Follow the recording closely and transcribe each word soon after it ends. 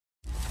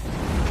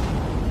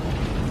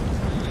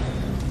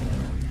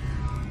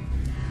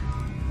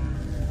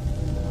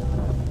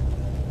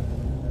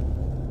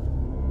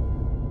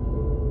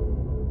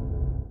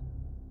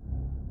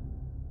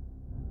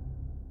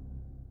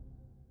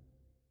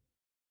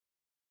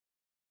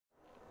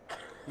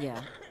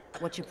Yeah.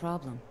 What's your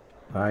problem?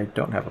 I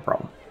don't have a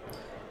problem.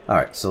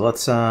 Alright, so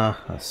let's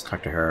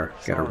talk to her,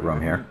 get her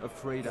room here. I'm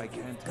afraid I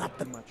can't Got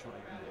do the much right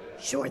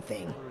now. sure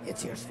thing.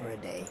 It's yours for a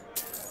day.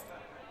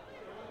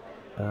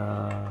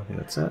 I think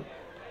that's it.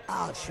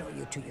 I'll show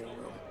you to your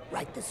room.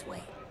 Right this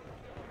way.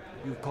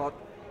 You caught...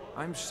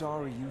 I'm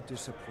sorry you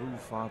disapprove,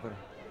 Father,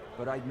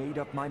 but I made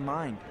up my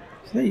mind.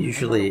 Is there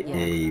usually Yeah.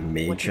 a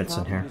maid What's your that's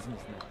in here?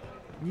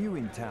 New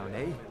in town,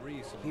 eh?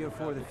 Here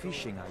for the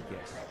fishing, I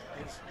guess.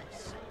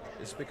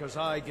 It's because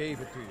I gave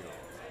it to you.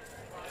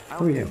 I'll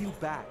Who are give you? you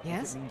back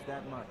Yes? if it means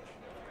that much.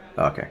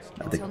 Okay,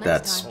 I Until think next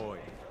that's... time. Boy,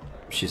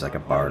 She's like a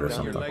bard or Your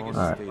something. legacy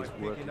Alright. stays by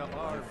working picking up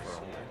arms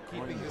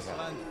and keeping this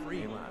land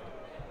free.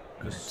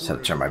 Just had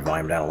to turn my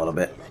volume down a little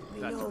bit.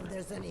 Let me know if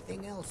there's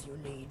anything else you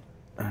need.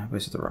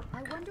 Where's the room?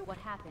 I wonder what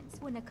happens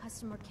when a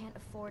customer can't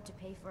afford to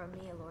pay for a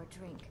meal or a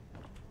drink.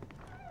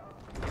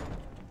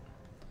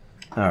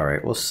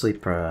 Alright, we'll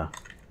sleep 7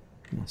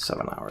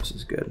 hours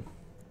is good.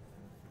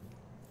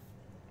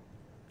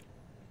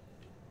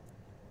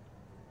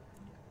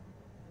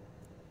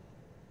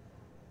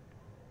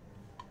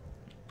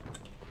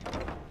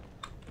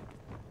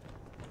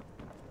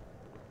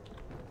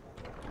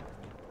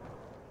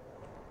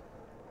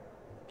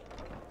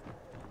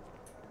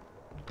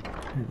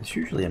 There's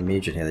usually a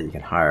mage in here that you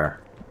can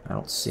hire. I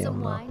don't see him Some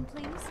though. wine,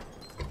 please.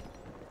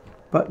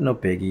 But no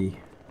biggie.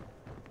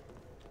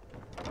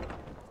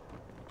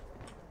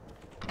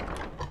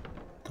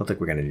 Don't think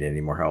we're gonna need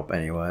any more help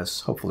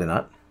anyways. Hopefully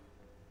not.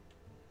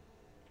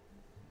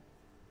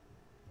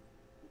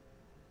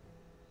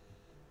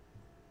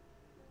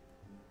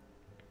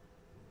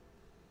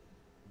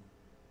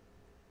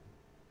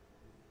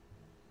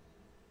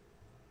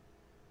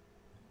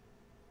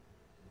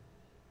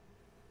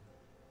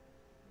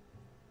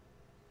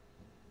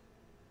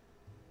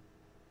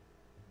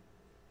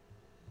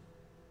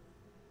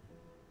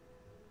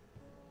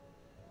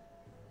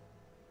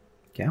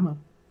 Come on.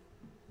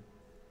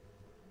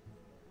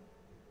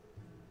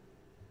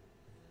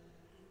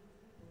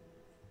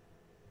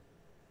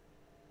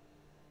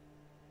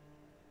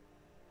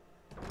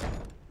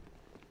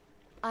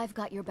 I've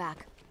got your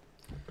back.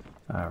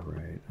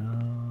 Alright,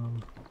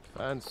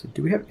 Fancy. so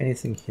do we have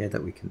anything here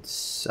that we can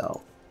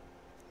sell?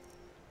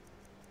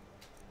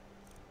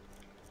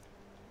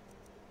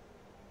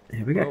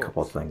 Yeah, we got a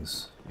couple of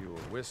things. You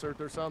a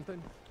wizard or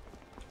something?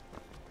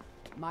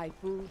 My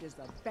food is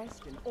the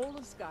best in all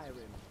of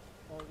Skyrim.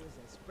 Always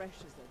as fresh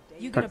as the day.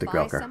 You Talk gonna to buy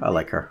Draugr. something? I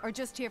like her. Or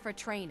just here for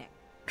training?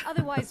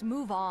 Otherwise,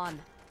 move on.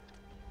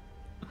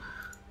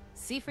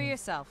 See for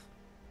yourself.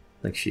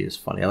 I think she is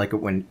funny. I like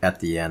it when at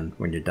the end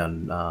when you're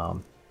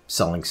done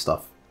selling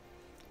stuff,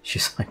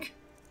 she's like,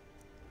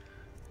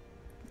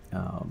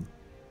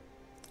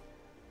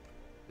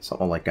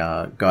 something like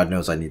God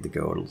knows I need to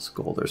go to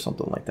school or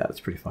something like that.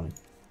 It's pretty funny.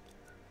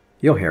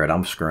 You'll hear it.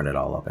 I'm screwing it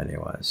all up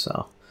anyway.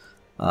 So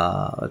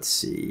let's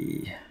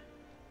see.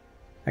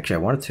 Actually, I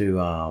wanted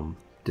to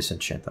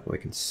disenchant that way.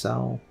 We can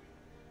sell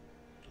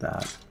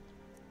that.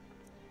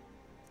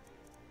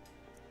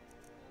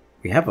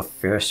 We have a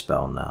fair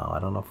spell now. I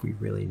don't know if we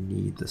really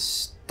need the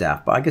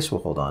staff, but I guess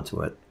we'll hold on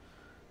to it.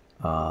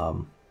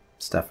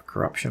 Staff of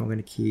Corruption we're going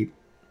to keep.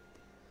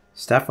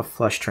 Staff of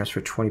Flesh,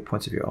 transfer 20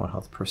 points of your own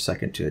health per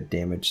second to a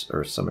damaged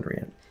or summoned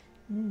reant.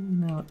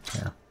 No,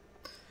 yeah.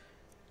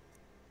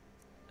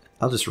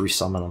 I'll just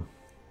resummon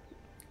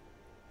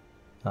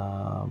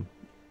them.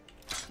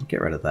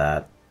 Get rid of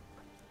that.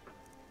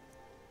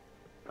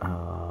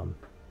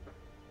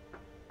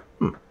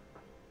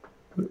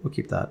 We'll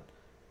keep that.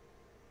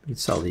 We can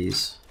sell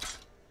these.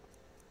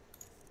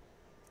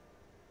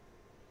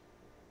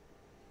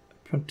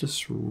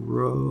 Apprentice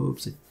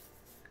robes. I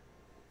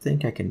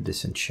think I can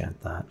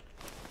disenchant that.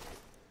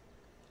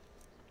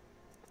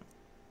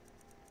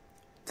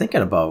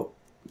 Thinking about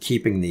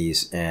keeping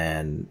these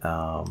and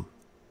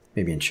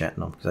maybe enchanting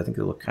them because I think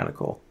they look kind of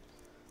cool.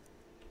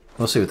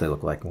 We'll see what they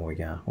look like when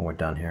we're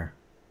done here.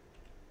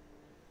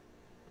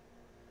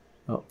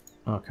 Oh,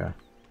 okay.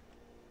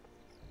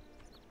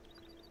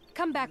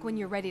 Come back when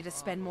you're ready to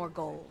spend more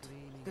gold.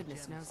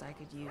 Goodness knows I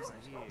could use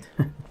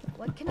it.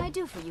 What can I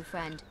do for you,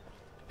 friend?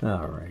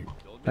 Alright.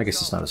 I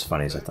guess it's not as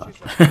funny as I thought.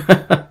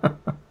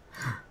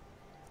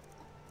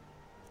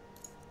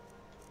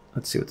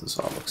 Let's see what this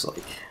all looks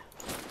like.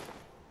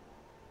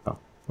 Oh,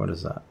 what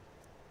is that?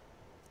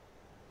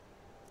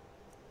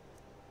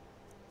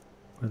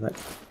 What is that?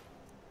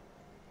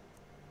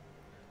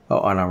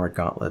 Oh, unarmored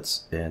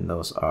gauntlets, and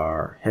those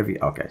are heavy.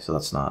 Okay, so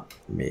that's not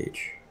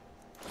mage.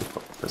 That's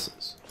what this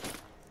is.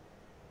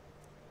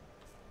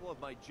 Full of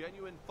my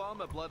genuine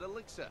farmer blood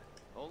elixir.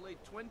 Only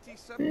 20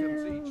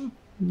 septims each.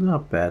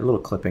 Not bad. A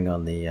little clipping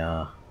on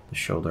the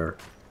shoulder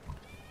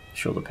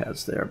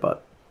pads there,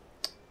 but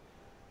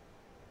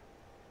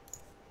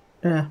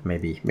yeah,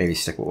 maybe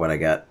stick with what I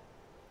got.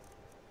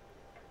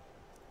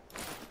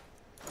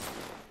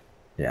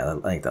 Yeah,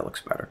 I think that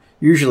looks better.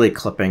 Usually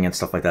clipping and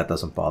stuff like that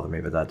doesn't bother me,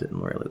 but that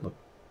didn't really look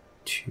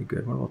too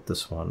good. What about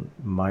this one?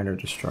 Minor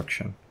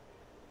destruction.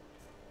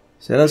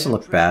 See, that doesn't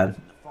look bad.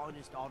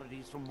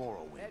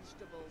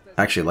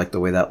 I actually like the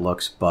way that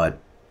looks, but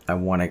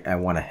I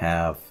want to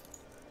have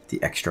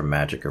the extra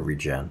magicka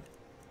regen.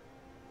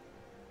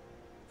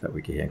 That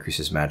we can increase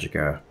his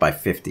magicka by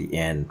 50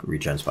 and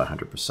regens by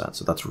 100%.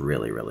 So that's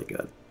really, really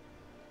good.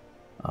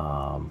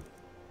 Can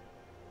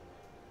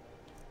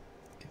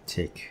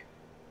take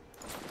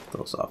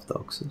those off though,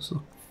 because those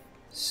look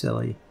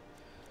silly.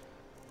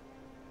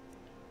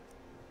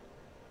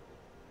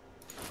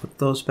 Put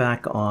those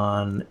back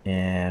on,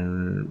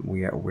 and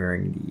we are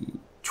wearing the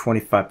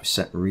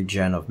 25%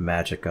 regen of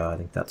magicka. I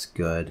think that's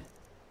good.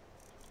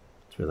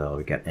 That's really all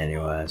we get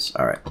anyways.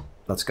 Alright,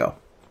 let's go.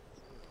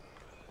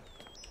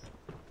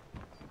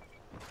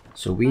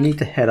 So we need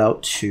to head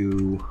out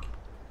to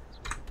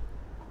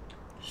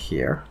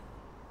here.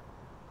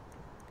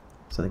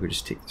 So I think we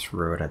just take this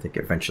road. I think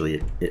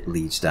eventually it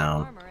leads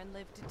down.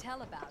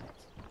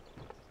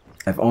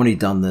 I've only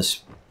done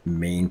this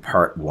main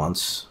part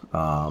once,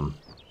 so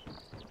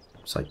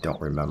I don't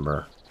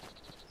remember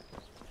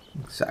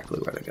exactly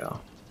where to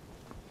go.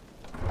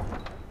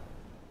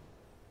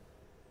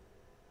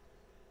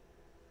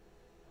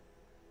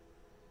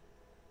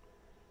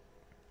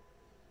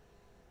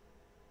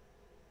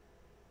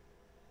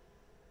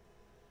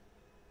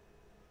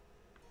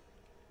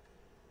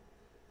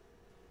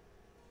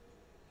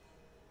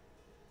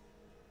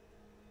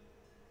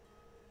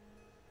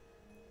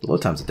 The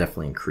load times are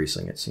definitely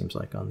increasing, it seems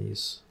like, on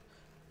these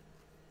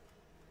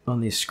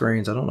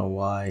screens. I don't know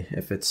why.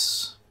 If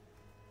it's,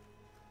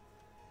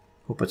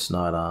 hope it's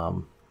not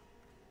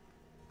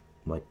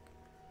like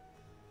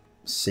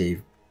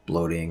save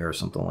bloating or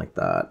something like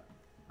that.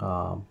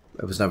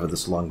 It was never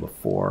this long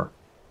before.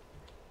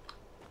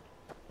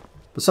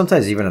 But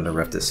sometimes even in the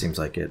Rift it seems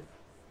like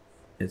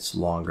it's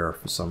longer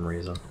for some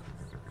reason.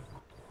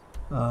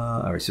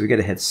 Alright, so we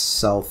gotta head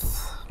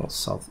south, well,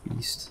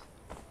 southeast.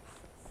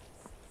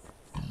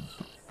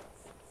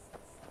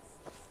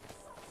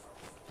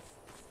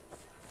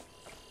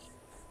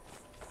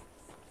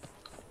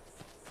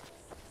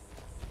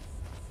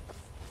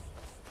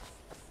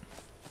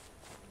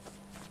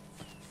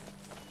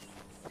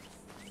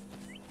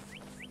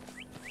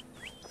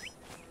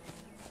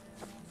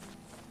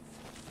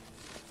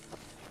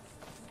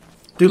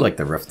 I do like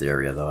the Rift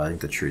area though. I think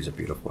the trees are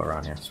beautiful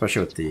around here,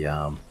 especially with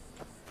the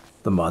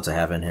mods I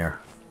have in here.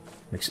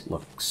 Makes it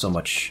look so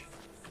much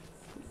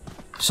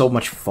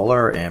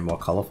fuller and more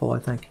colorful, I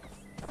think.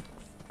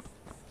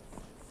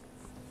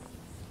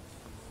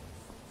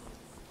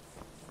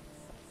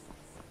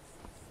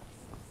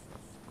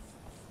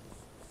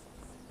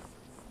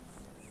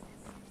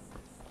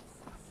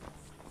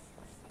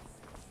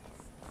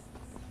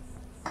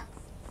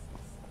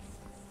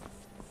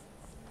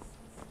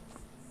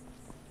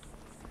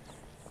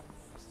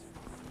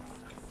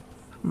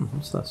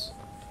 What's this?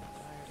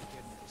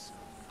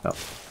 Oh.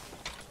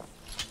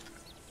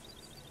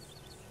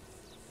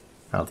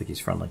 I don't think he's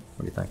friendly.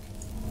 What do you think?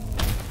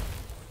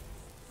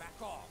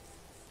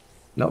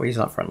 No, he's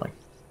not friendly.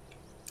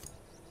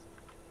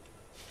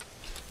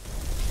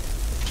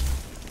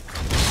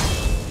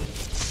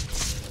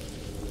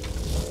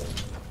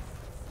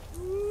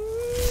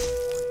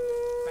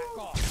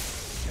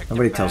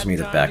 Nobody tells me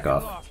to back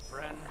off.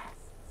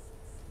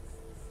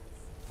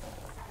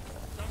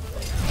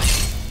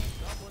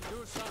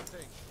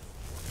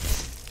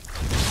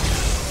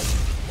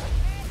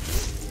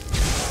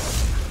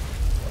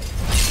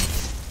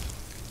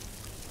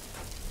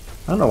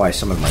 I don't know why I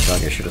summoned my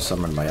dog. I should have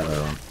summoned my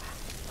other one.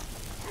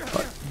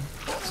 But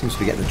seems to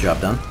be getting the job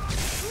done.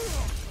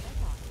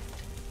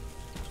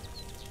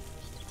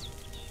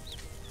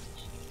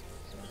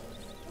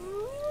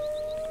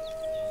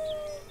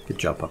 Good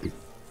job, puppy.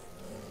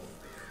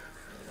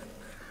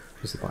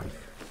 Where's the button?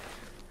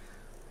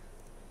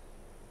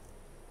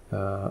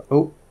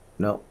 Oh,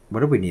 no.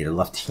 What do we need? A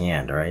left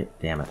hand, right?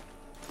 Damn it.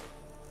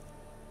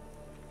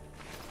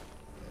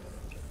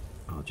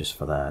 Oh, just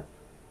for that.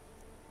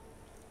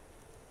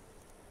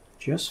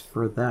 Just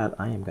for that,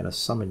 I am going to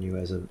summon you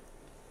as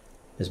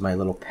my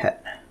little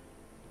pet.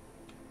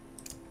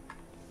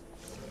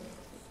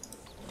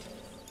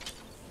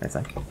 I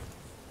think.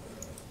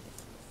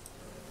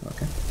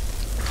 Okay.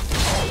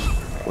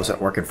 Was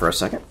it working for a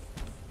second?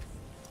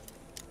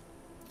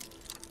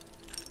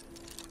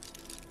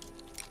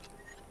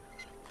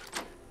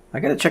 I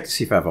gotta check to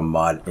see if I have a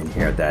mod in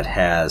here that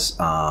has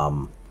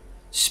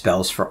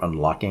spells for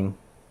unlocking.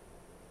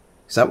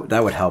 So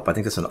that would help. I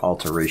think that's an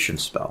alteration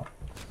spell.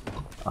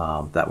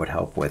 That would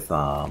help with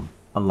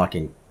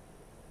unlocking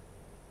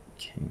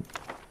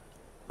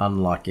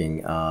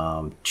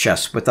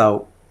chests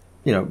without,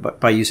 you know,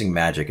 by using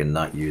magic and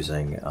not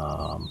using, you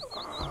know,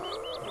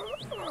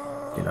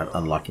 an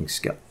unlocking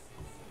skill.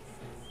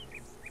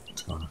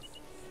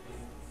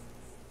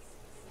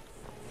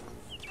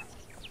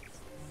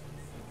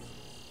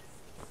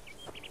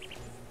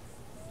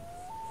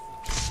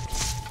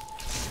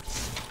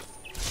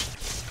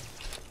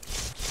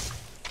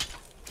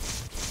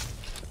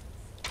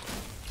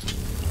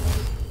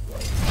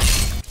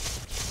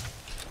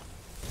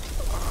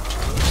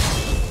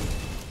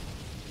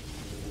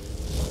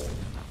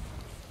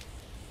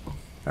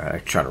 Alright,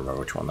 I'm trying to remember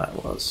which one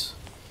that was.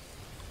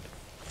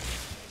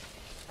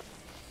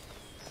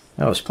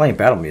 Oh, it's playing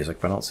battle music,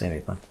 but I don't see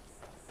anything.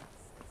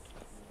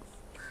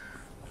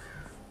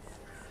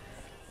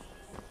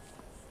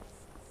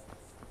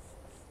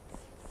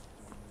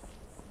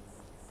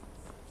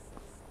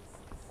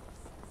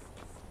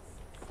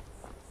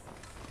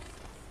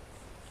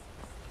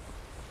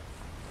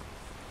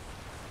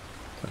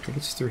 I think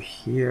it's through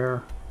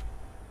here.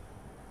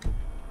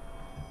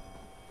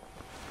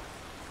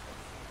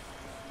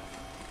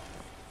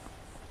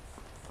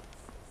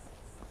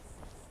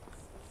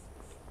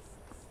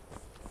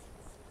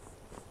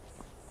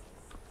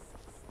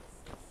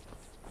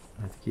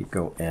 I think you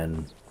go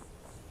in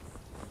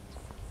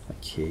a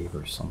cave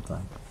or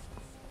something.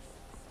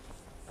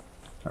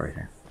 Oh, right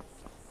here.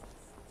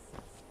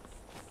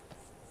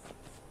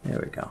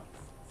 There we go.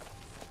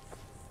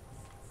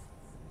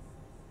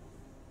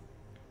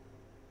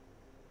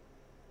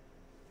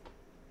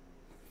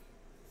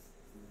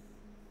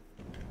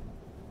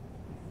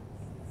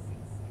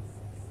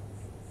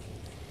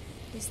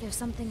 Is there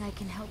something I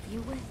can help you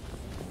with?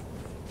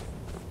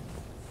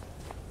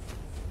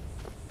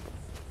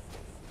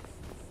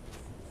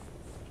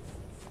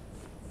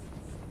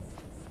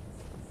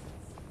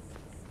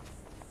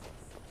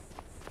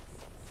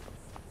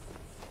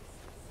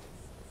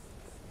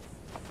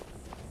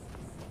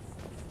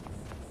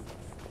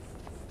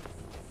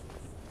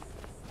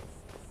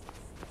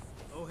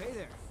 Oh, hey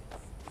there.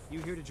 You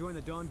here to join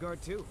the Dawn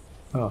Guard too?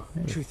 Oh,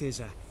 hey. Truth is,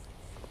 I'm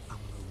a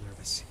little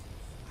nervous.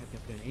 I've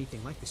never done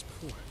anything like this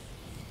before.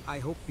 I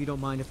hope you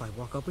don't mind if I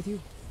walk up with you?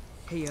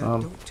 Hey,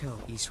 don't tell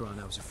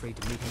Isran I was afraid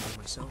to meet him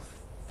by myself.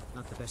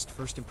 Not the best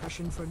first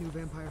impression for a new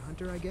vampire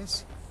hunter, I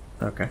guess.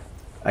 Okay.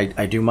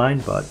 I do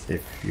mind, but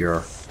if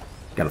you're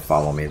gonna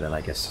follow me, then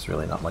I guess there's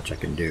really not much I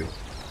can do.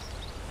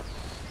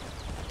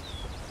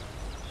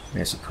 I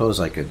mean, I suppose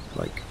I could,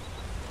 like,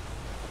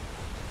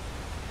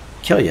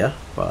 kill you,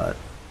 but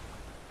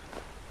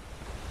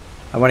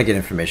I want to get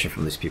information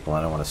from these people.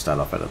 I don't want to start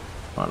off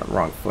on a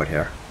wrong foot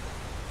here.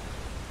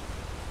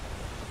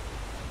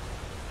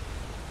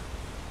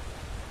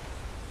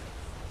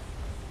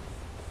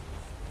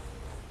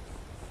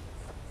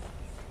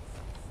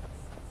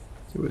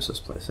 Who is this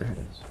place? There it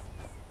is.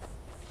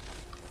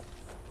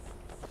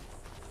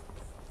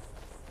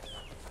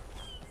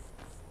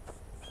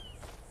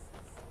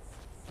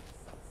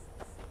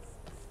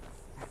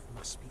 That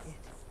must be it.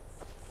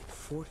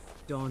 Fort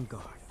Dawn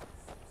Guard.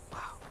 Wow.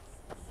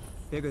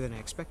 Bigger than I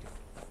expected.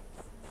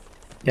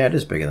 Yeah, it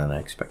is bigger than I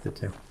expected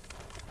to.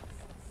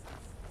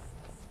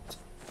 It's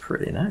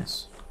pretty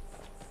nice.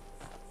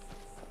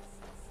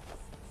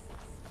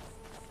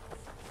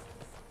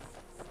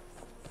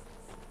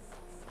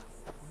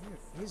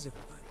 Where is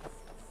everybody?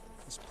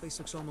 This place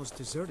looks almost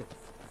deserted.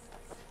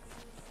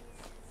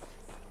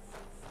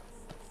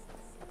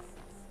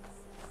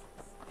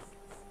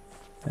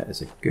 That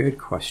is a good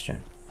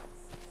question.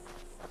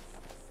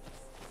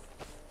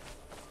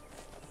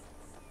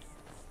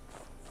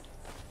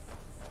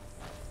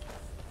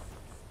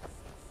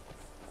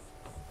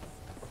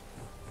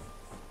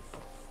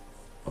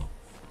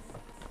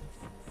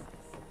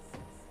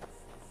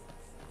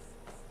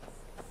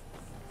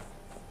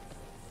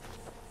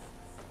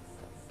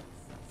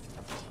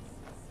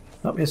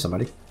 Oh, here's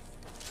somebody.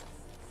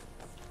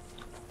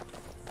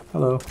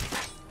 Hello.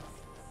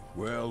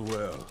 Well,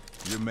 well,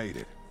 you made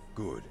it.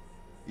 Good.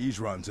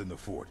 Isran's in the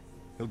fort.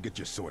 He'll get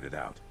you sorted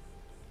out.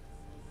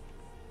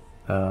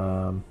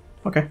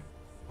 Okay.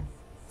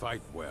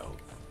 Fight well.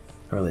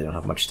 I really don't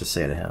have much to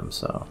say to him,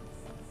 so...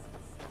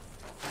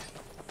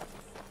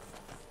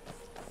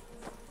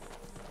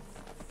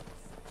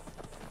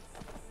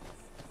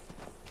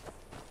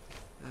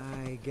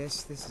 I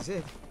guess this is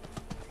it.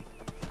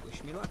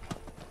 Wish me luck.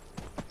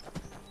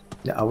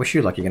 Yeah, I wish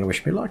you luck. You gonna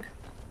wish me luck?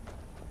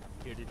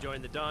 Here to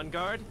join the Dawn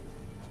Guard?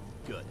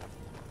 Good.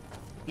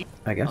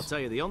 I guess. I'll tell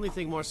you, the only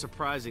thing more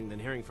surprising than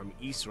hearing from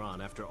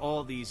Isran after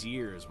all these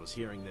years was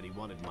hearing that he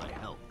wanted my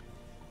help.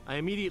 I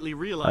immediately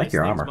realized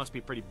your things armor. must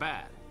be pretty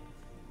bad.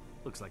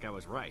 Looks like I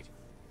was right.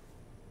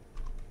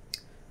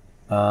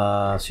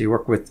 So you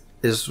worked with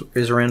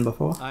Isran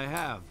before? I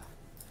have.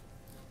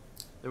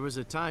 There was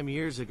a time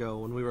years ago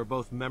when we were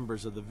both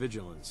members of the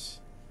Vigilance,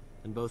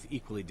 and both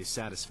equally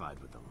dissatisfied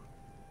with them.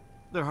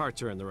 Their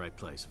hearts are in the right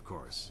place, of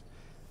course,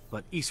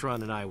 but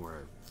Isran and I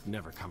were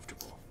never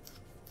comfortable.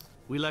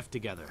 We left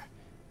together,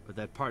 but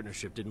that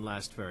partnership didn't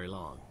last very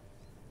long.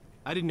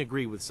 I didn't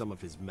agree with some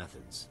of his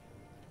methods.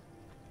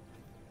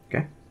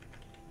 Okay.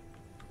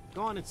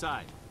 Go on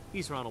inside.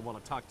 Isran will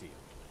want to talk to you.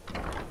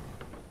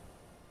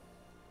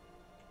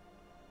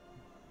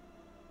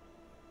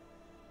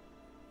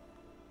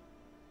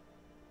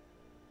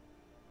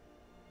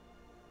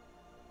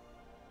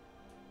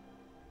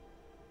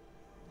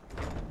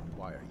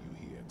 Why are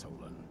you here,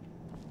 Tolan?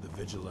 The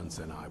Vigilance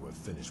and I were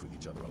finished with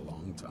each other a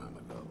long time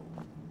ago.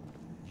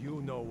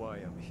 You know why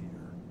I'm here.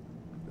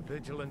 The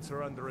Vigilance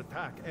are under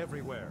attack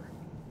everywhere.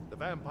 The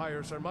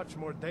vampires are much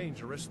more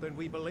dangerous than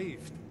we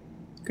believed.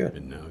 Good.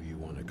 And now you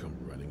want to come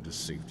running to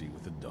safety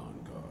with the Dawn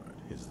Guard.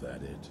 Is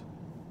that it?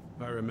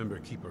 I remember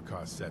Keeper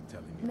Carset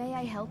telling me. May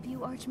I help you,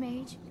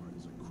 Archmage?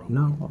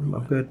 No, I'm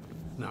good.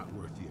 Not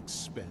worth the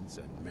expense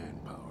and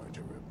manpower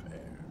to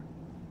repair.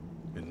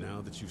 And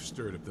now that you've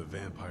stirred up the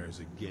vampires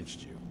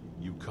against you,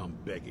 you come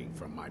begging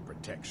for my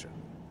protection.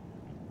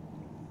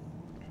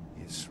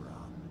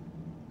 Isran,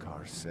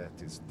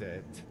 Karset is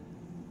dead.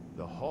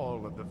 The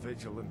Hall of the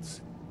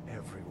Vigilance,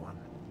 everyone,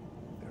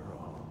 they're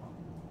all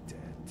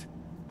dead.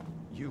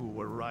 You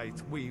were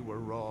right, we were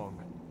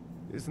wrong.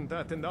 Isn't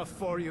that enough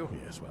for you?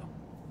 Yes, well,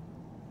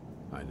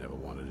 I never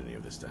wanted any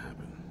of this to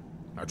happen.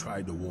 I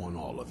tried to warn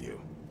all of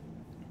you.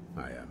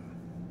 I am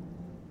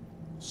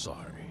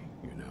sorry,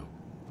 you know.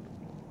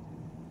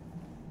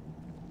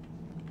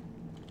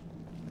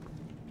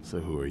 So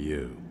who are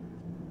you?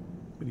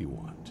 What do you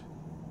want?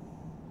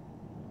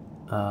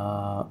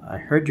 I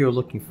heard you were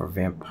looking for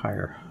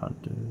vampire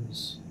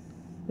hunters.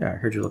 Yeah, I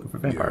heard you're looking for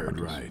vampire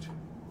hunters. Right.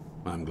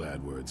 I'm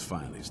glad word's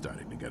finally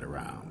starting to get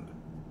around.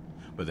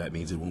 But that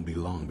means it won't be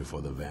long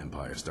before the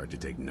vampires start to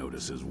take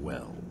notice as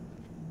well.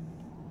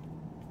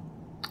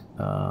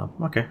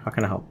 Okay, how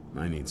can I help?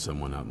 I need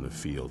someone out in the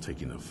field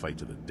taking the fight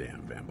to the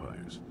damn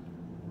vampires,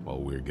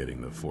 while we're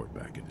getting the fort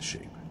back into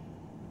shape.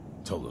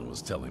 Tolan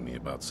was telling me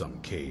about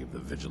some cave the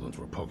Vigilants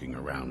were poking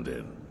around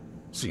in.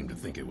 Seemed to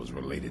think it was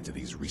related to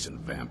these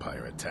recent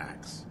vampire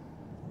attacks.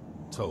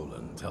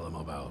 Tolan, tell him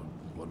about,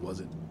 what was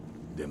it?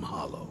 Dim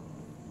Hollow.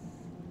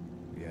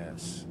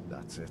 Yes,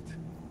 that's it.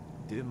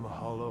 Dim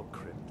Hollow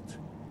Crypt.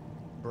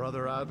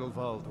 Brother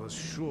Adalvald was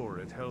sure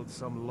it held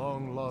some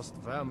long-lost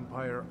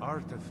vampire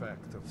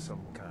artifact of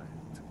some kind.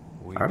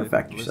 We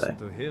Artifact, you didn't say?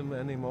 listen to him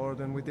any more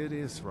than we did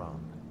Isran.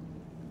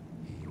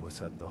 He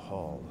was at the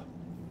hall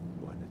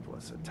when it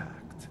was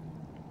attacked.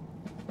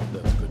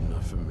 That's good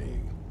enough for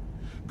me.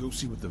 Go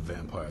see what the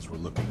vampires were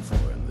looking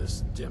for in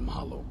this Dim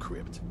Hollow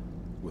Crypt.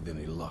 With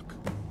any luck,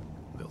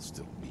 they'll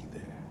still be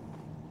there.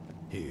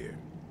 Here,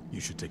 you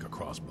should take a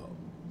crossbow.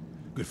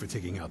 Good for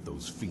taking out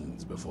those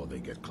fiends before they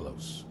get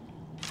close.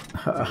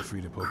 Feel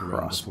free to poke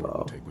around the fort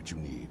and take what you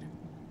need.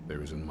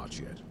 There isn't much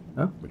yet,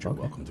 but you're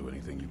welcome to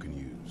anything you can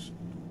use.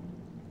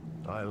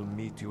 I'll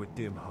meet you at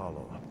Dim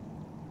Hollow.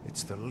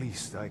 It's the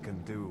least I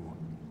can do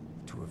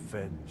to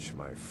avenge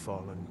my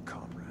fallen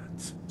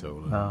comrades.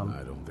 Tolan,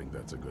 I don't think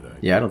that's a good idea.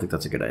 Yeah, I don't think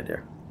that's a good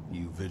idea.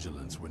 You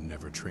Vigilants were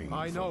never trained.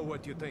 I know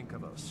what you think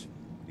of us.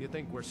 You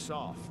think we're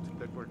soft,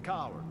 that we're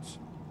cowards.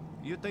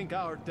 You think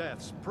our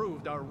deaths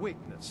proved our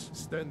weakness.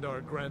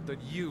 Stendarr granted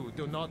you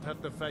do not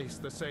have to face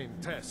the same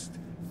test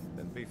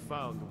and be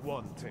found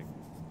wanting.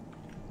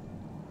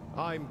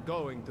 I'm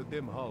going to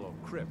Dim Hollow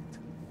Crypt.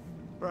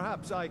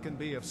 Perhaps I can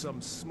be of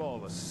some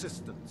small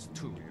assistance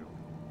to you.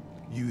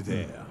 You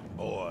there,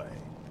 boy.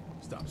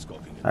 Stop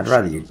skulking. I'd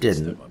rather you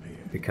didn't,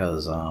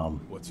 because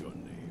What's your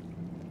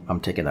name? I'm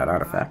taking that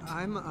artifact.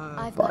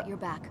 I've got your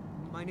back.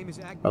 My name is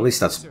At least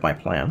that's my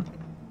plan.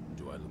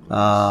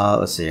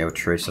 Let's see, I would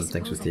trade some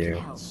things with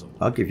you.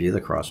 I'll give you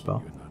the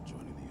crossbow.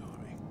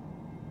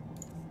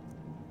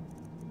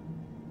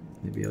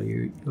 Maybe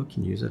you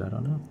can use it, I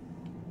don't know.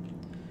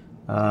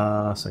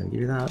 So I can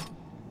give you that.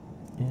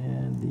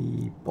 And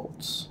the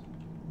bolts.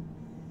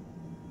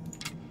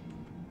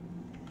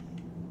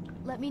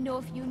 Let me know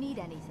if you need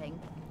anything.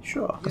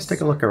 Sure, let's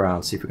take a look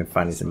around, see if we can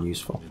find anything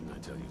useful. Didn't I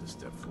tell you to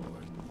step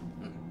forward?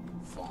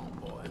 Farm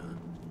boy, huh?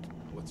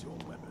 What's your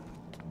weapon?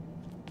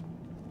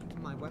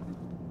 My weapon?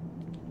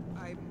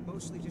 I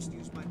mostly just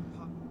use my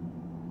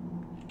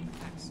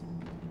axe.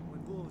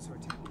 When wolves are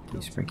attacking.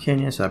 East Spring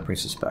Canyon, so that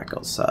brings us back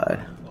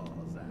outside.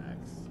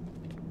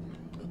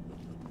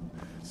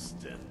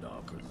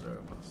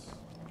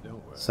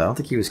 So I don't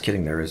think he was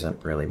kidding, there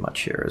isn't really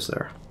much here, is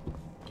there?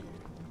 Here,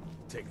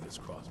 take this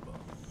crossbow.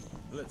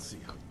 Let's see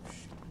how you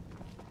shoot.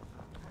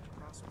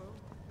 Crossbow?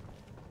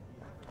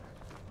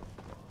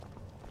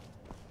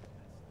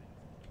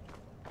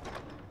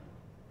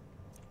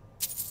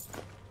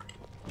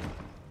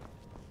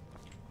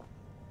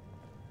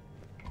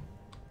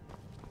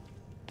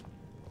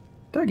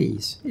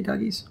 Doggies. Hey,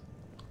 doggies.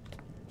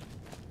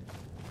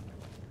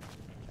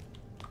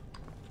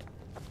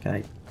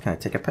 Can I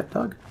take a pet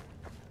dog?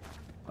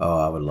 Oh,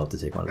 I would love to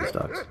take one of these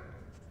dogs.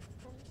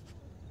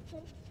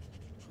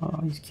 Oh,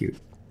 he's cute.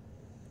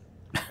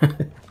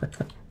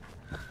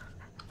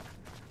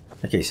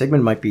 Okay,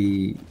 Sigman might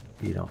be,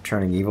 you know,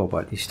 turning evil,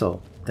 but he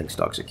still thinks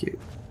dogs are cute.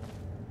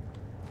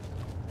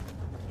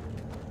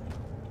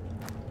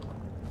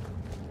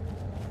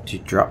 To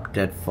drop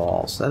dead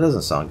falls. That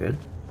doesn't sound good.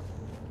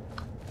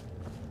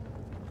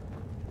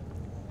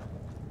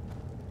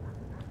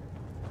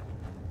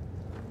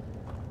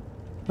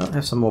 I'll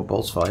have some more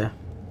bolts for you.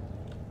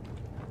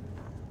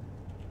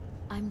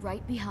 I'm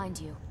right behind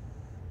you.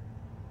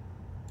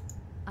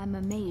 I'm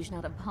a mage,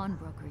 not a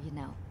pawnbroker, you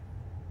know.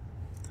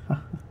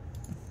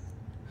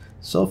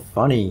 So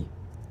funny.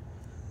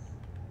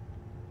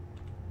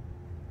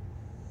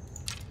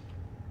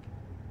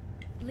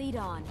 Lead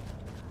on.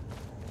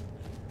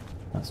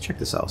 Let's check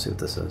this out, see what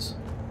this is.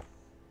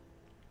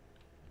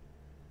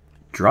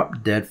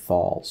 Drop dead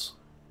falls.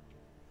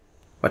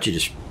 But you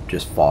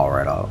just fall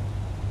right out.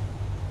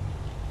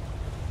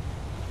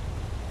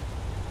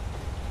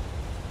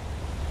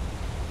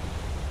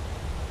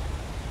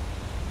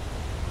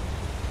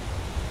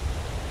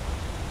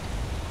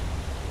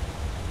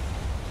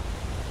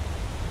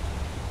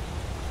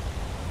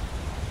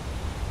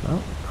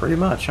 Pretty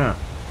much, huh?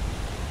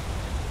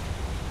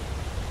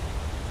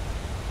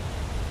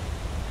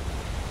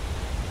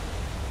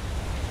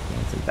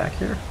 Anything back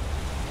here?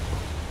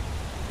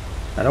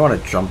 I don't want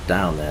to jump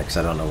down there because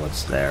I don't know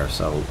what's there,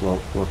 so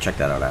we'll check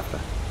that out after.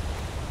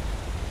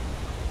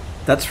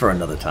 That's for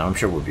another time. I'm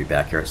sure we'll be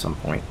back here at some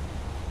point.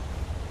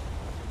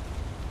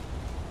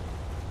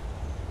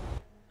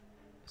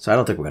 So I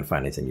don't think we're gonna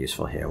find anything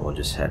useful here. We'll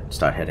just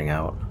start heading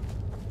out.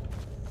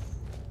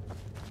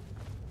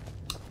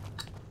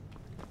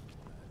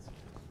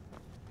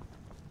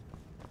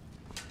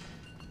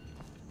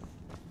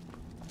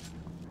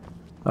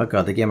 Oh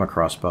god, they gave him a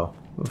crossbow.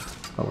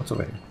 Oof. Oh, what's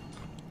over here?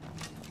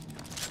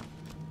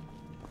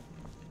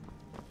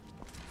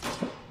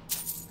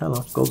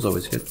 Hello, gold's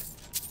always good.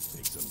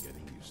 Takes some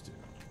getting used to.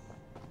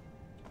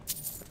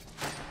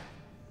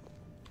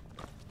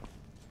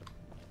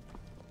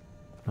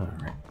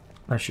 Alright.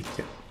 I should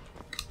get.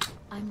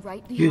 I'm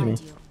right Excuse behind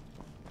me. you.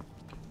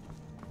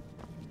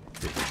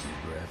 Take a deep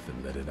breath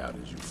and let it out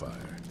as you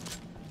fire.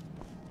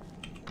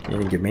 You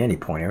didn't give me any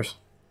pointers.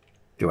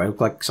 Do I look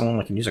like someone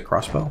that can use a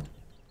crossbow?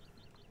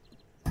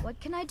 What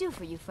can I do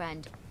for you,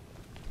 friend?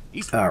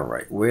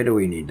 Alright, where do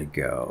we need to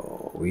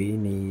go? We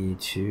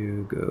need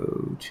to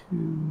go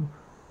to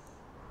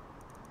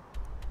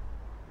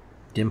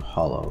Dim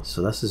Hollow.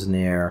 So this is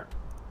near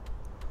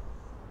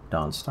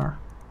Dawnstar.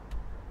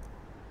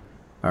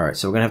 Alright,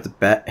 so we're gonna have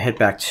to head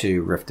back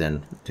to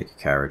Riften, take a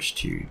carriage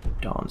to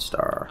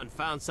Dawnstar. And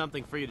found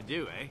something for you to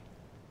do, eh?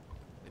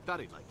 I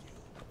thought he'd like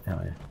you.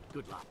 Hell yeah.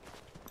 Good luck.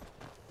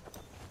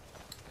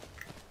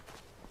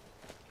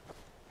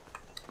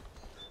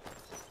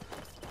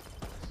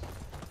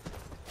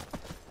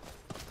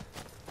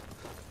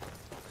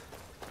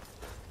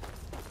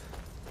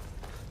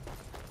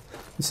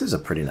 This is a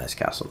pretty nice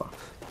castle, though.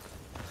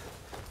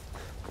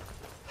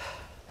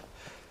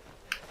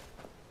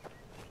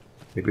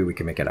 Maybe we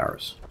can make it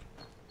ours.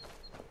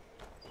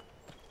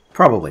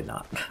 Probably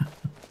not.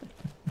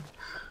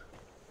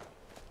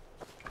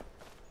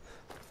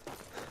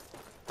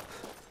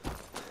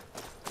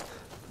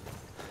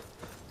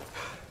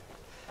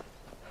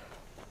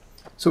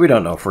 So we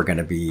don't know if we're going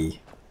to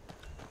be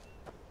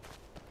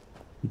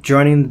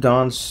joining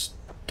the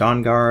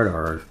Dawn Guard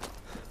or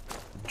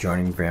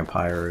joining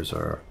vampires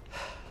or...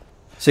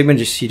 Sigman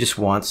just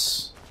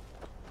wants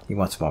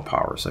more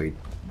power, so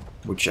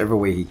whichever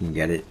way he can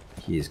get it,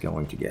 he is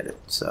going to get it.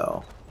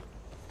 So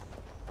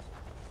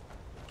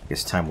I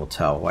guess time will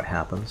tell what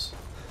happens.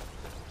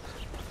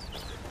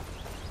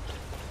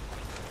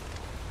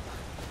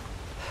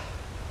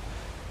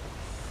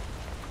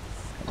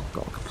 I'm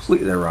going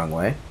completely the wrong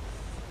way.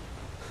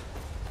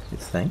 You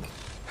think?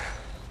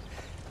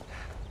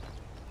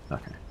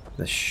 Okay,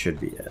 this should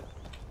be it.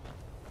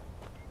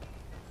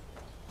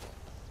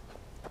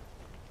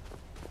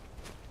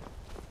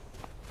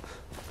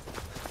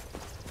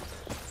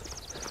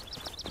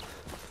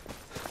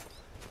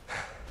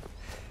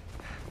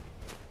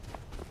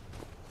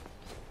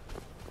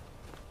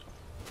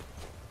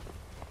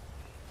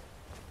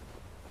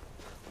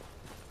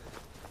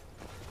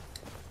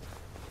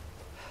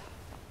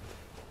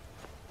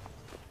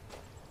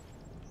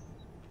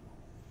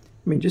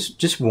 I mean,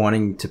 just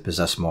wanting to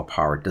possess more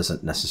power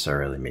doesn't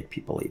necessarily make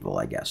people evil,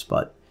 I guess.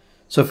 But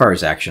so far,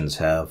 his actions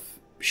have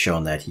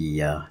shown that he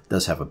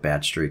does have a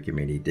bad streak. I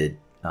mean, he did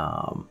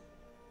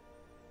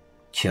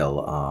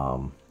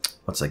kill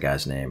what's that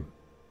guy's name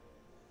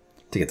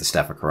to get the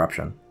Staff of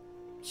Corruption.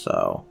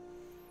 So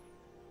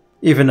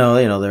even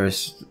though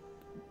there's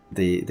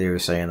they were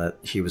saying that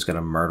he was going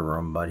to murder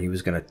him, but he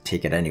was going to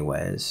take it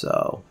anyways.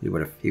 So he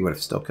would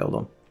have still killed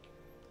him.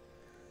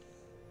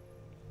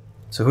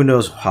 So who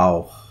knows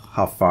how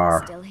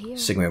far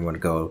Sigman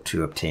would go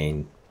to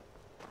obtain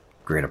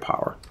greater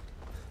power.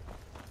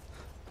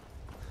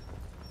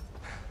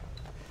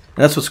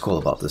 And that's what's cool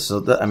about this.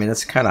 So I mean,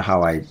 that's kind of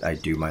how I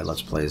do my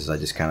Let's Plays. I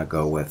just kind of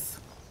go with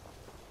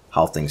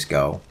how things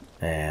go,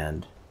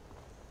 and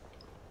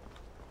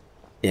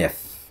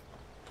if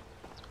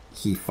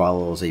he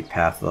follows a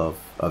path of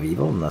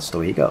evil, then that's the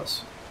way he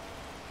goes.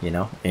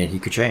 And he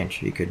could change.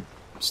 He could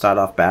start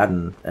off bad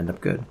and end up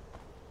good.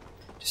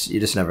 You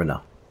just never know.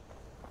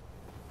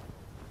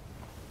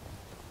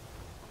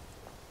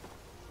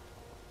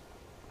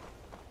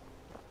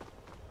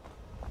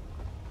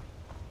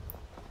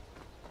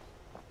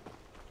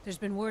 There's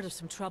been word of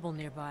some trouble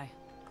nearby.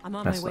 I'm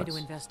on my way to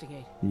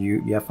investigate.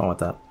 You have fun with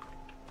that.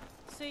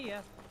 See ya.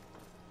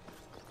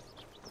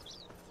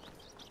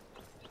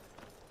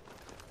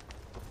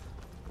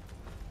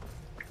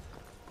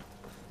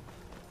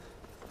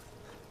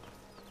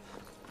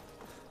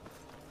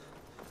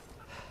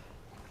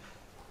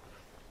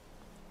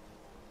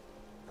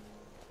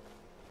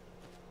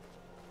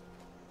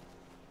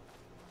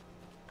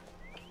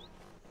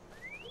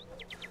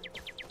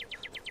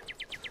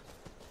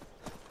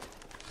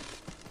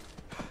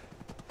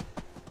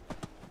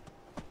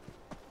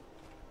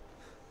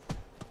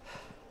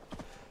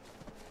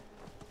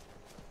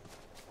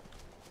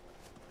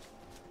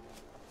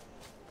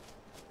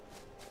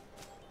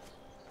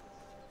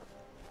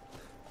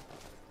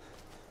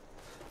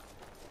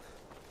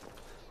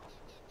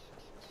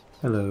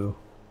 Hello.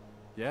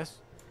 Yes?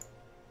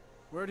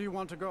 Where do you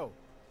want to go?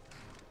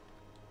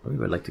 We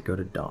would like to go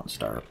to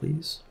Dawnstar,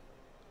 please.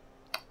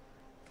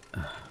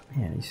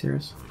 Man, are you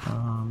serious?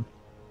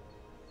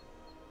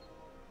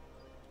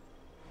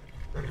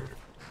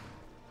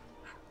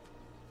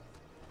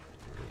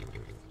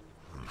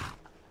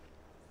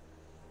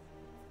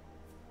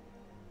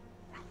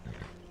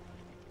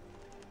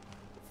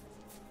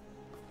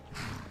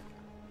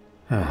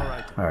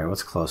 Alright,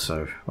 what's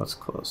closer? What's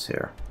close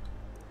here?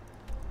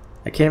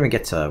 I can't even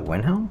get to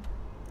Windhelm?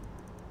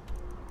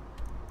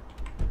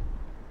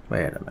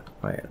 Wait a minute,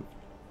 wait a minute.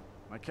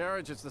 My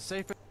carriage is the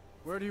safest.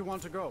 Where do you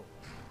want to go?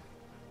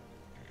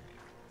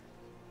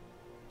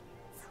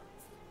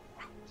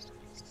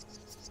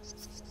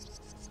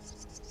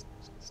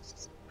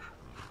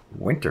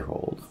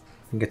 Winterhold.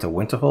 I can get to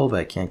Winterhold, but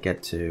I can't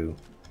get to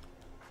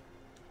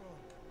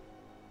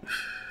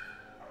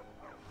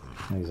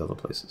these other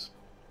places.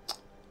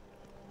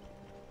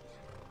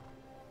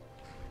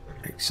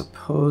 I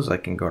suppose I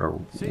can go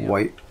to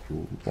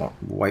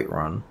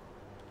Whiterun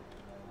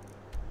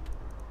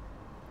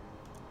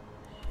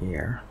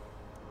here.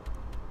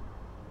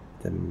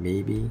 Then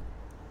maybe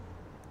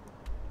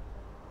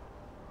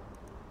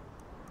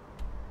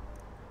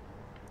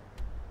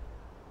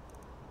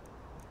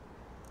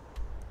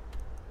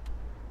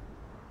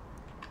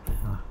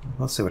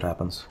let's see what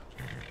happens.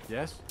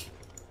 Yes?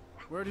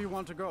 Where do you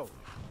want to go?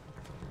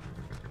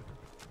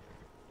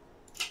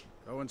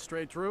 Going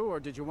straight through, or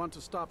did you want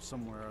to stop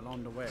somewhere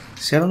along the way?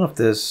 See, I don't know if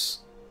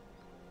there's...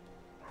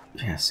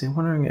 Yeah, see, I'm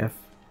wondering if...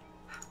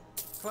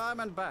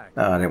 Climb and back.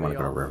 Oh, I didn't want to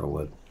go to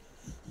Riverwood.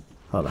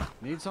 Hold on.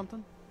 Need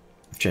something?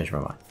 I've changed my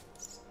mind.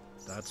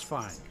 That's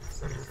fine.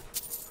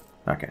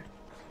 Okay.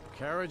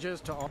 Carriages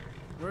to all.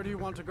 Where do you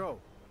want to go?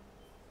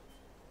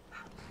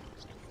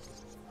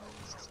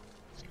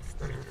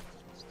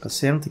 But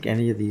see, I don't think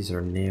any of these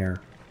are near...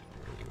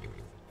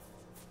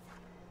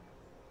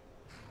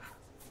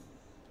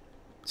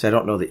 See, I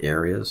don't know the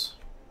areas.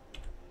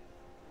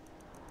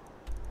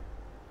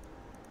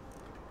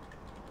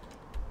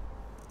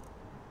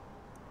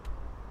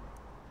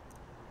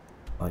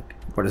 Like,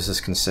 what is this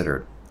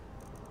considered?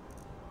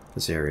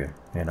 This area,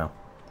 you know?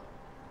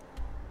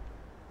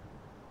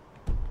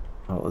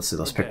 Oh, let's see,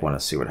 let's pick one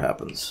and see what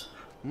happens.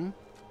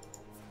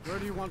 Where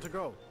do you want to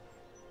go?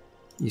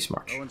 East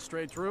March. Going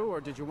straight through,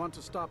 or did you want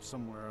to stop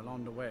somewhere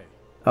along the way?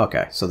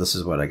 Okay, so this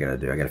is what I gotta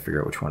do. I gotta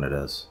figure out which one it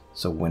is.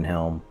 So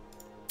Windhelm.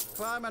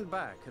 Climb and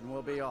back, and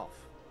we'll be off.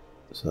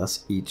 So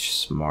that's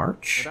each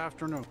March. Good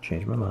afternoon.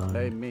 Change my mind.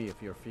 Blame me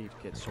if your feet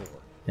get sore.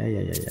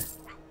 Yeah.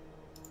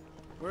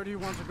 Where do you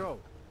want to go?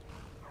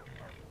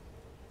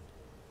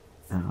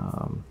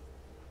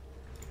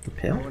 The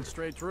Pale? Going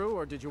straight through,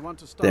 or did you want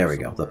to stop? There we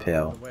go, the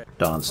Pale.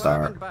 Dawnstar.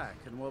 Climb and back,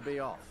 and we'll be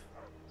off.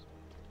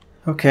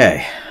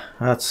 Okay,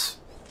 that's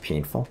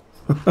painful.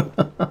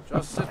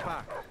 Just sit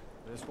back.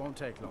 This won't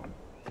take long.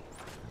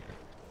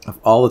 Of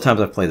all the times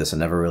I've played this, I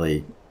never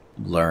really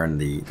learned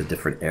the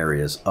different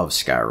areas of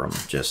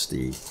Skyrim. Just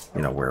the,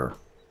 you know, where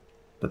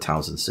the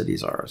towns and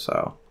cities are,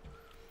 so...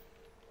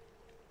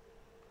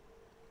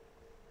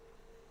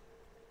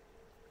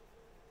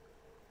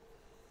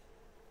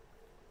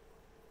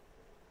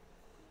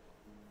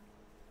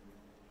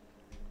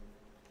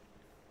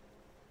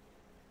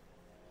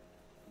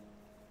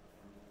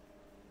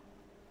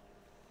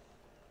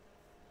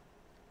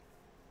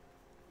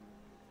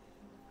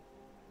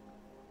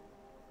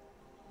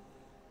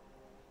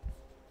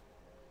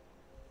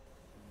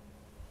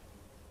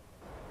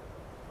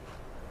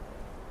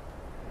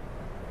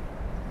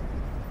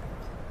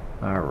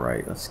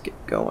 Alright, let's get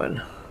going.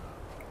 At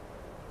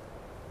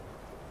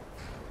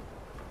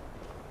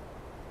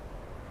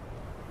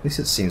least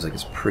it seems like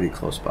it's pretty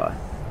close by.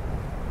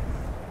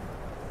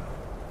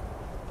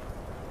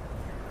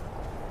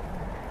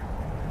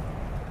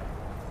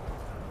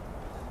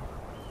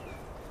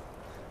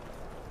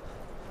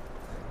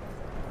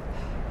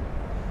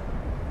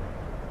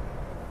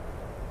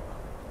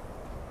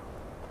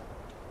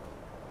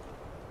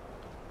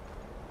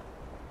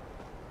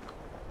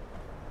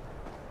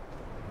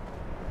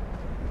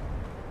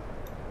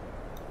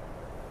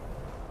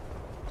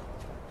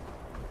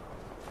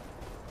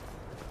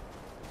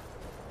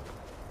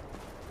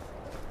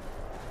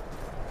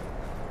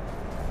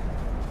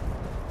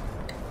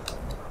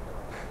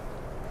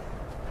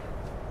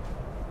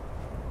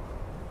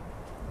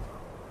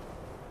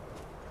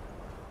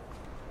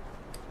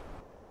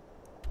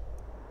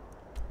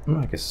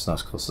 I guess it's not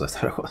as close as I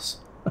thought it was.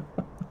 I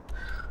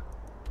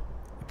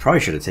probably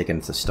should have taken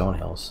it to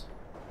Stonehills.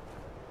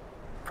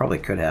 Probably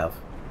could have.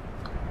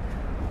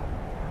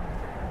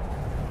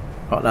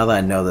 Well, now that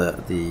I know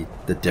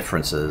the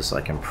differences,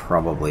 I can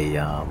probably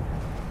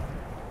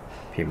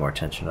pay more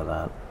attention to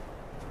that.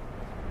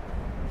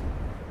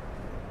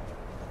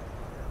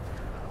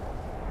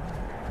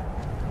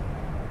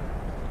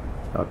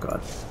 Oh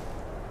god.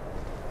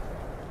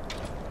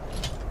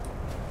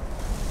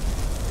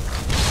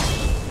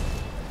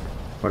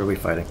 What are we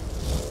fighting?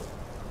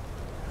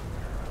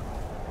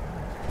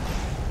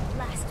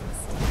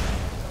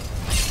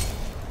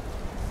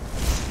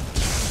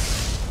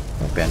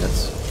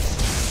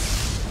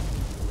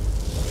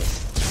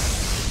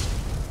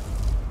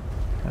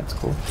 That's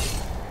cool.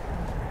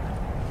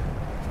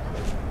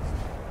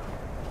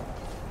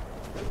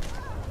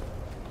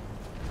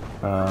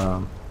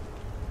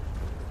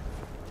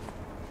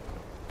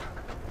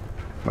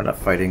 We're not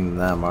fighting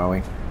them, are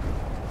we?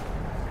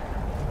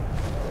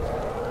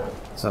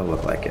 Doesn't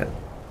look like it.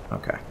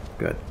 Okay,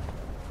 good.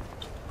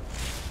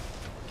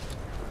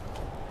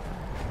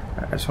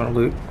 Alright, I just want to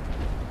loot.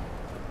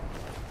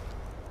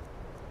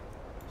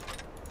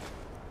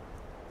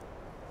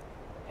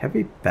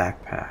 Heavy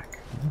backpack.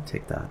 Let me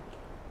take that.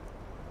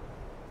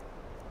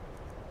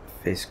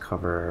 Face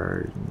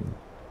cover.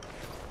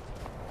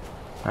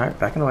 Alright,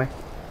 backing away.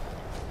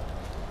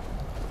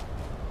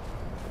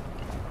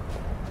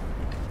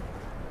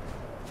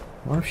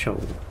 I wonder if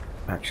she'll...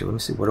 Actually, let me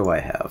see. What do I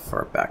have for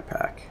a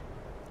backpack?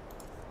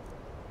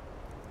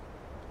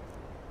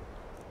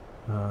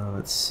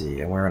 Let's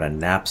see. I'm wearing a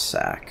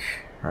knapsack,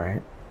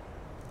 right?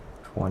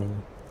 20.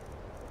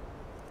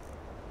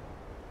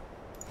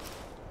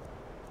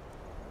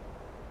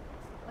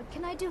 What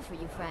can I do for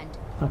you, friend?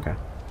 Okay.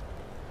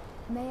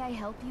 May I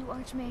help you,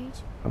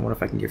 Archmage? I wonder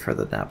if I can give her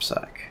the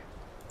knapsack.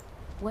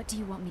 What do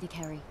you want me to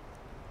carry?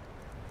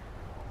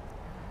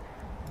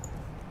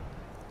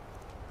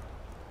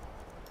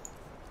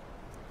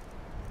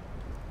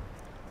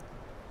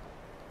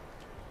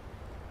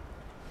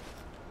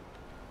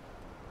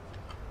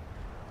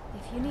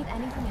 If you need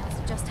anything else,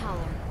 just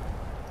holler.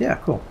 Yeah,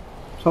 cool.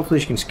 So hopefully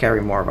she can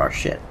carry more of our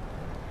shit.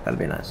 That'd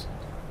be nice.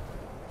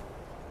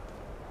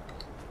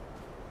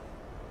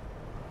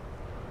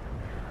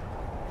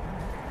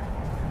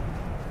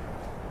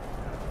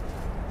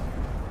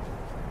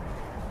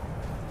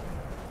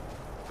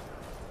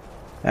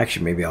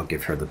 Actually, maybe I'll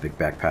give her the big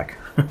backpack.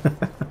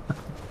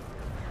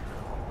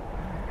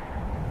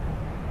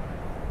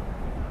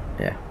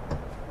 Yeah.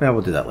 Yeah,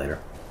 we'll do that later.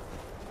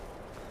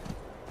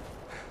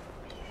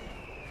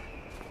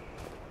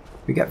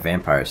 We got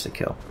vampires to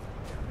kill.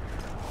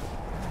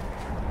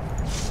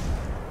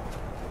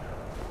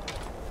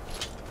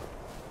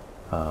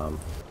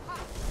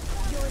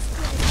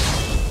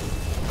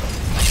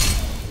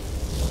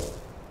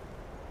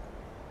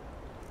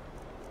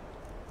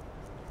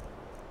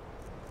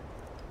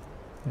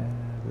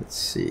 Let's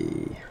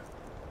see.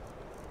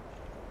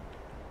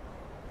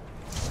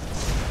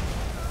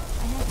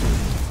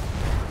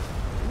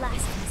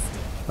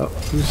 Oh,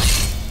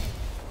 who's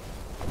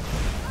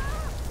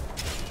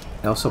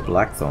Elsa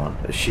Blackthorn?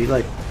 Is she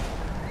like...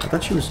 I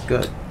thought she was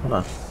good. Hold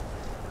on.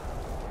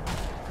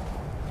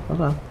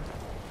 Hold on.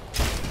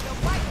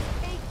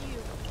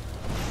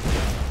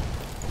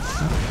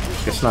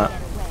 Oh, guess not.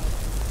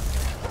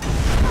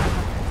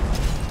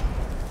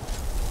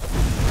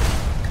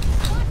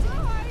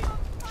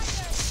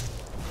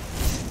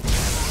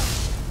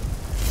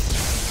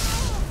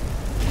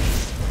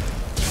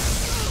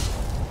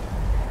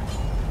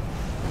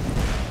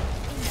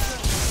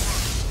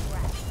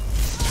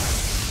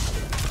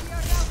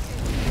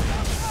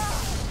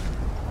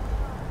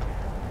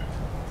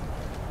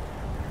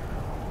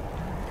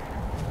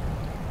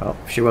 Oh,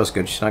 she was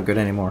good. She's not good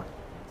anymore.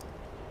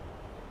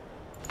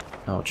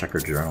 I'll check her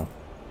journal.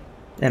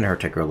 And her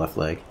take her left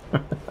leg.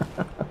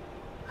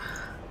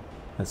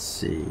 Let's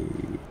see.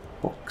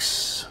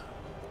 Books.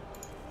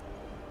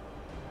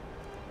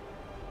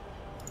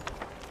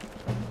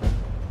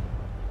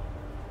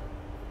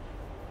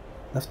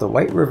 Left the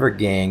White River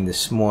gang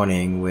this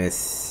morning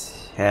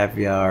with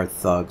Havyard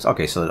thugs.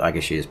 Okay, so I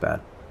guess she is bad.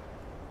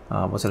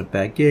 Wasn't a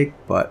bad gig,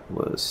 but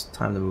was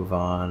time to move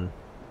on.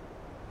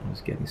 I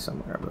was getting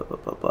somewhere, blah, blah,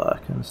 blah, blah,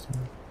 kind of stuff.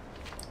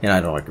 And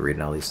I don't like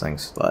reading all these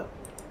things, but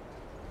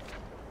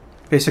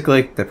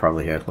basically, they're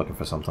probably here looking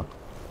for something.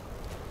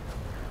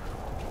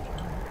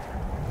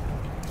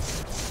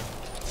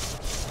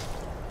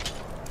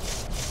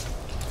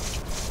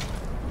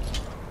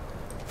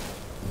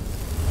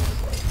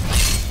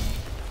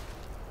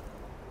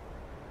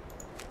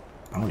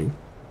 Bounty.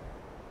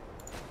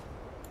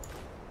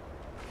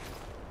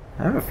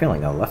 I have a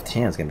feeling our left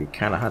hand's gonna be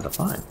kind of hard to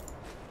find.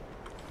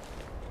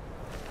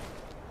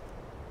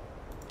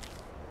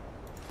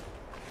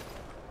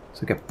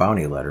 So we got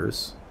bounty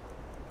letters.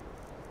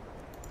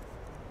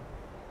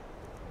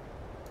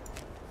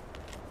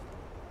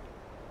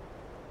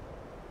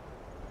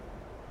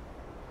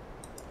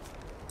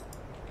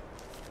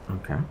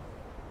 Okay.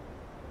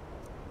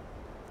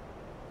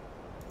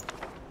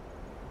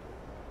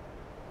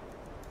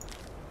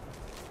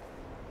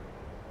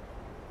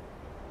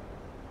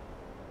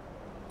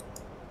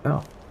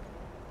 Oh.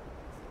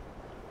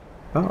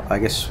 Oh, I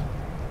guess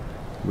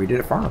we did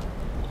it for him.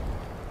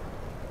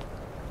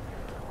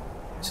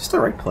 Is this the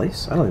right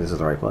place? I don't think this is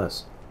the right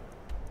place.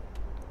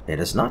 It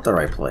is not the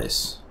right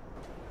place.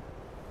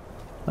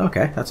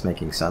 Okay, that's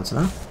making sense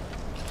now.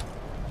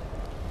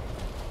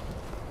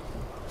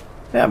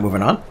 Yeah,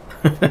 moving on.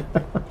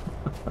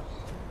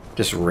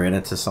 Just ran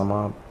into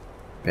some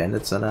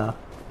bandits in a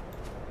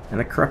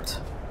crypt.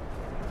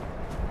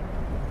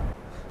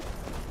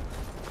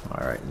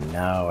 Alright,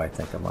 now I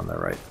think I'm on the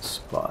right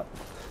spot.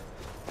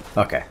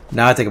 Okay,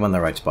 now I think I'm on the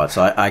right spot.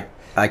 So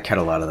I cut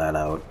a lot of that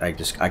out. I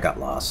got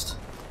lost.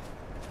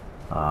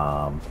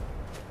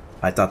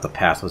 I thought the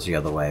path was the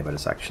other way, but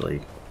it's actually...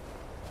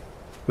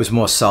 It was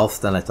more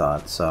south than I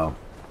thought, so...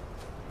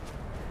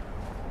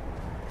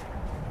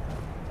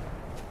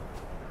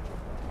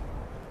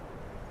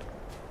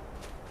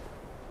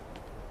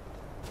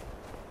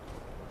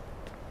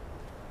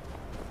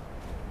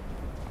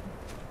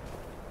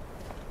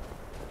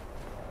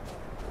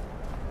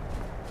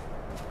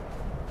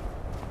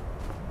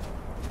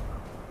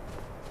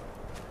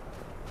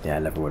 Yeah, I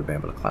never would have been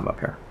able to climb up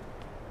here.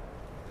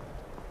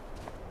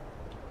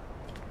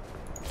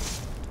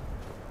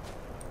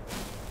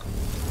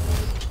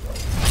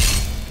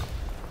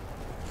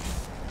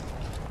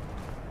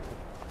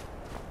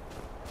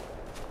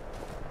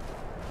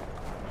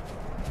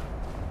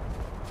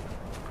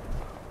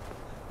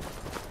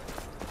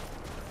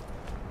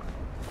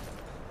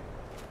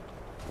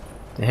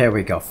 Here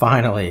we go,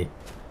 finally!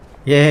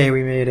 Yay,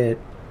 we made it!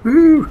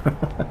 Woo!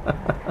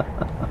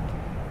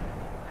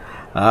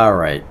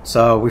 Alright,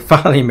 so we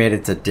finally made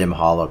it to Dim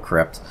Hollow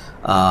Crypt,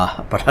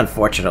 but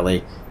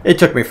unfortunately, it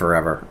took me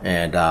forever,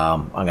 and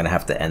I'm going to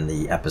have to end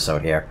the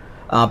episode here.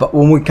 But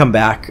when we come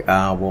back,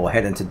 we'll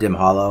head into Dim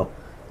Hollow,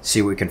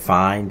 see what we can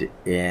find,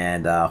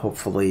 and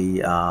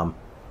hopefully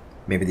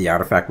maybe the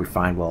artifact we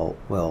find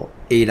will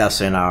aid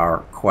us in our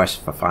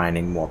quest for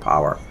finding more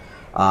power.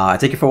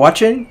 Thank you for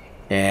watching,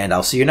 and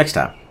I'll see you next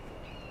time.